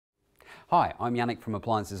Hi, I'm Yannick from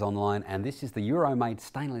Appliances Online, and this is the Euromaid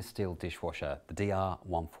stainless steel dishwasher, the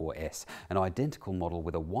DR14S. An identical model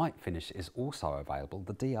with a white finish is also available,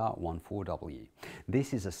 the DR14W.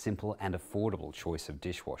 This is a simple and affordable choice of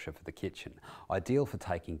dishwasher for the kitchen, ideal for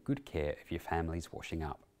taking good care of your family's washing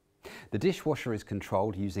up. The dishwasher is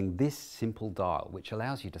controlled using this simple dial, which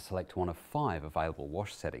allows you to select one of 5 available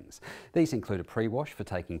wash settings. These include a pre-wash for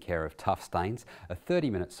taking care of tough stains, a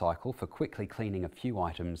 30-minute cycle for quickly cleaning a few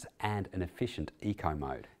items, and an efficient eco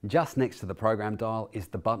mode. Just next to the program dial is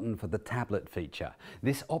the button for the tablet feature.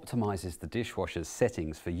 This optimises the dishwasher's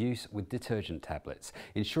settings for use with detergent tablets,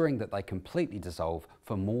 ensuring that they completely dissolve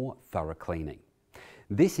for more thorough cleaning.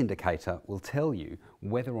 This indicator will tell you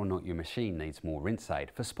whether or not your machine needs more rinse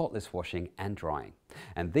aid for spotless washing and drying.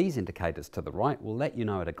 And these indicators to the right will let you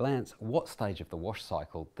know at a glance what stage of the wash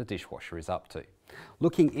cycle the dishwasher is up to.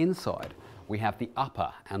 Looking inside, we have the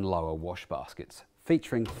upper and lower wash baskets,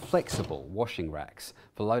 featuring flexible washing racks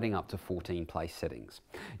for loading up to 14 place settings.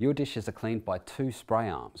 Your dishes are cleaned by 2 spray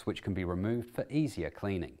arms, which can be removed for easier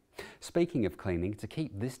cleaning. Speaking of cleaning, to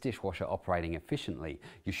keep this dishwasher operating efficiently,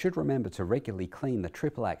 you should remember to regularly clean the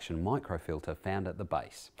triple action microfilter found at the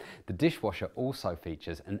base. The dishwasher also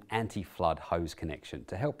features an anti-flood hose connection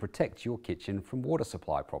to help protect your kitchen from water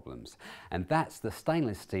supply problems. And that's the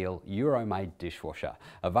stainless steel Euromaid dishwasher,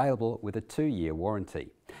 available with a 2-year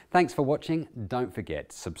warranty. Thanks for watching. Don't forget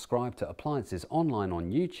to subscribe to Appliances Online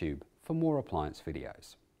on YouTube for more appliance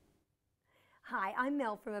videos. Hi, I'm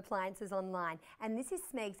Mel from Appliances Online, and this is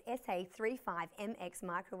Smeg's SA35MX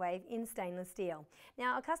microwave in stainless steel.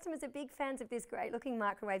 Now, our customers are big fans of this great looking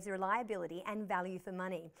microwave's reliability and value for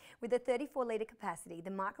money. With a 34-litre capacity,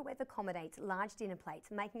 the microwave accommodates large dinner plates,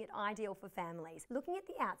 making it ideal for families. Looking at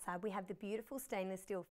the outside, we have the beautiful stainless steel